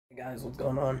Guys, what's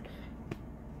going on?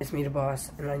 It's me, the boss,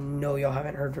 and I know y'all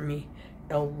haven't heard from me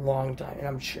in a long time, and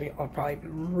I'm sure y'all probably be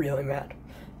really mad,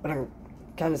 but I'm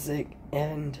kind of sick,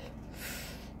 and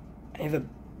I have a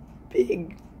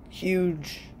big,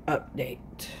 huge update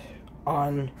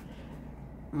on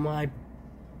my, I'm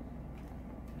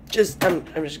just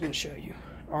gonna show you.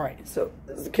 Alright, so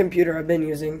this is the computer I've been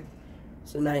using.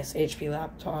 It's a nice HP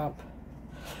laptop.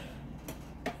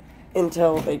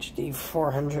 Intel HD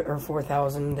 400 or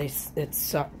 4000, it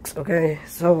sucks, okay?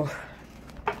 So,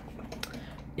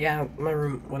 yeah, my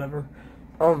room, whatever.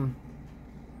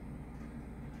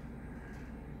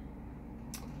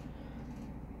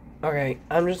 Okay,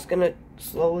 I'm just gonna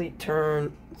slowly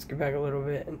turn, let's get back a little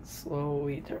bit and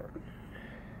slowly turn.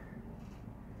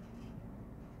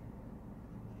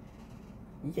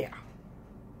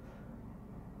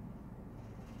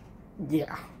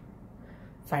 Yeah,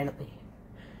 finally.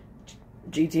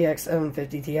 GTX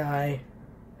 750 Ti,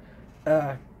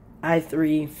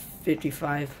 i3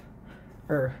 55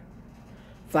 or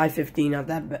 550.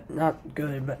 Not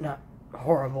good, but not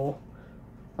horrible.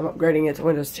 I'm upgrading it to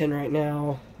Windows 10 right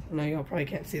now. I know y'all probably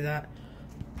can't see that.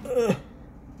 No,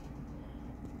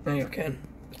 you can.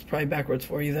 It's probably backwards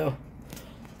for you though.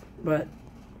 But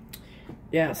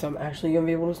yeah, so I'm actually gonna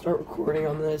be able to start recording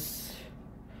on this.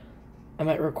 I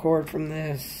might record from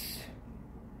this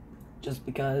just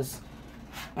because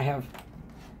I have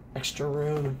extra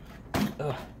room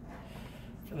for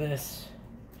this.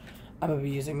 I'm gonna be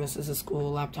using this as a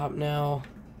school laptop now.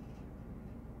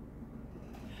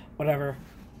 Whatever.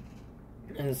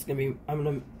 And it's gonna be,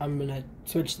 I'm gonna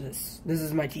switch this. This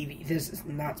is my TV. This is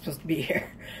not supposed to be here.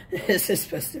 This is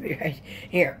supposed to be right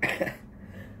here.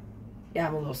 Yeah,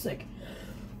 I'm a little sick.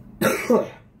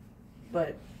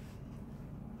 But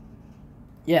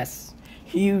yes,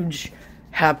 huge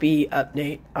happy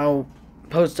update. I'll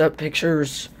post up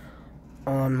pictures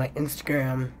on my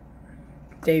Instagram,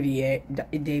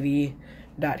 davey.hayden,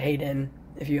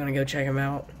 if you want to go check him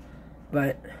out.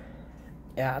 But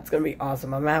yeah, it's gonna be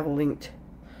awesome. I'm gonna have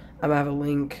a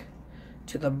link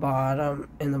to the bottom,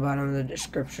 in the bottom of the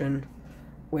description,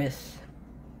 with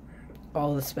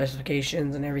all the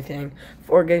specifications and everything.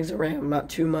 4 gigs of RAM, not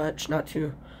too much, not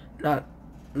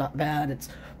bad. It's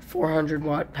 400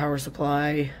 watt power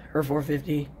supply, or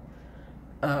 450.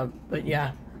 But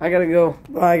yeah, I gotta go.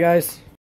 Bye, guys.